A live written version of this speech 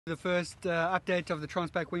The first update of the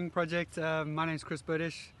TransPac Wing Project. My name is Chris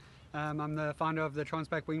British. I'm the founder of the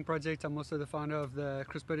TransPac Wing Project. I'm also the founder of the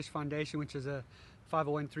Chris British Foundation, which is a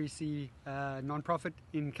 501c non-profit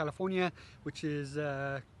in California, which is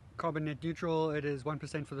carbon net neutral. It is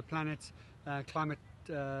 1% for the planet, climate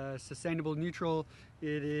sustainable neutral.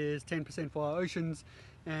 It is 10% for our oceans,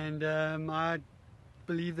 and I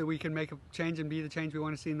believe that we can make a change and be the change we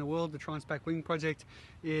want to see in the world. The TransPac Wing Project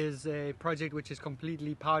is a project which is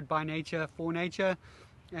completely powered by nature, for nature,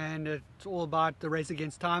 and it's all about the race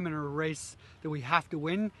against time, and a race that we have to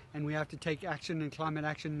win, and we have to take action and climate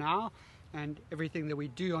action now. And everything that we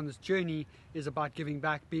do on this journey is about giving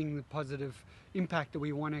back, being the positive impact that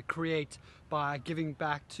we want to create by giving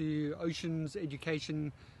back to oceans,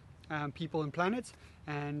 education, people and planet.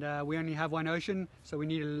 And we only have one ocean, so we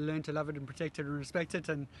need to learn to love it and protect it and respect it.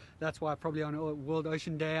 And that's why probably on World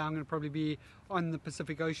Ocean Day I'm going to probably be on the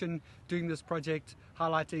Pacific Ocean doing this project,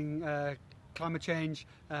 highlighting climate change,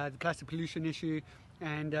 the plastic pollution issue,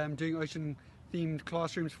 and doing ocean themed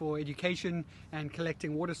classrooms for education and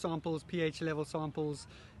collecting water samples, pH level samples,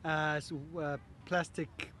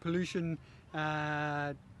 plastic pollution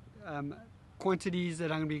quantities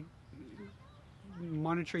that I'm going to be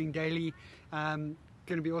monitoring daily.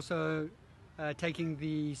 Going to be also taking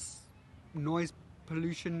the noise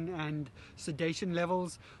pollution and sedation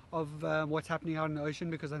levels of what's happening out in the ocean,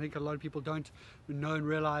 because I think a lot of people don't know and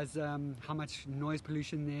realize how much noise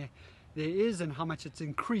pollution there is and how much it's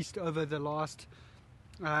increased over the last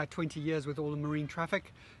 20 years with all the marine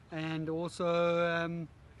traffic, and also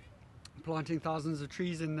planting thousands of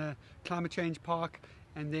trees in the climate change park,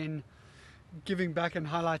 and then giving back and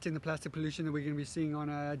highlighting the plastic pollution that we're going to be seeing on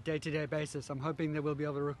a day-to-day basis. I'm hoping that we'll be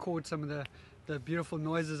able to record some of the beautiful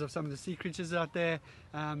noises of some of the sea creatures out there.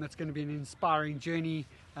 It's going to be an inspiring journey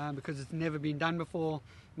because it's never been done before.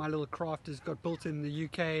 My little craft has got built in the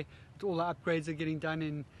UK. All the upgrades are getting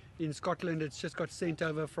done in Scotland. It's just got sent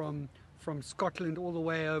over from Scotland all the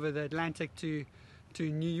way over the Atlantic to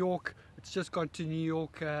New York. It's just got to New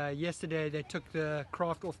York yesterday. They took the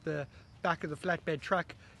craft off the back of the flatbed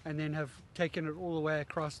truck and then have taken it all the way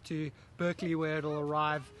across to Berkeley, where it'll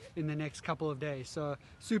arrive in the next couple of days. So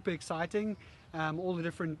super exciting. All the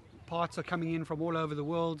different parts are coming in from all over the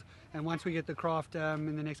world, and once we get the craft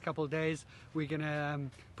in the next couple of days, we're going to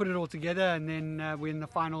put it all together, and then we're in the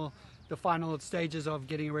final stages of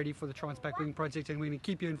getting ready for the TransPac Wing Project, and we're going to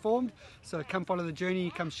keep you informed. So come follow the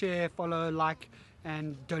journey, come share, follow, like,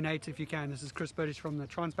 and donate if you can. This is Chris British from the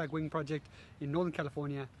TransPac Wing Project in Northern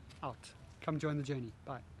California. Out. Come join the journey.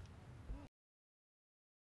 Bye.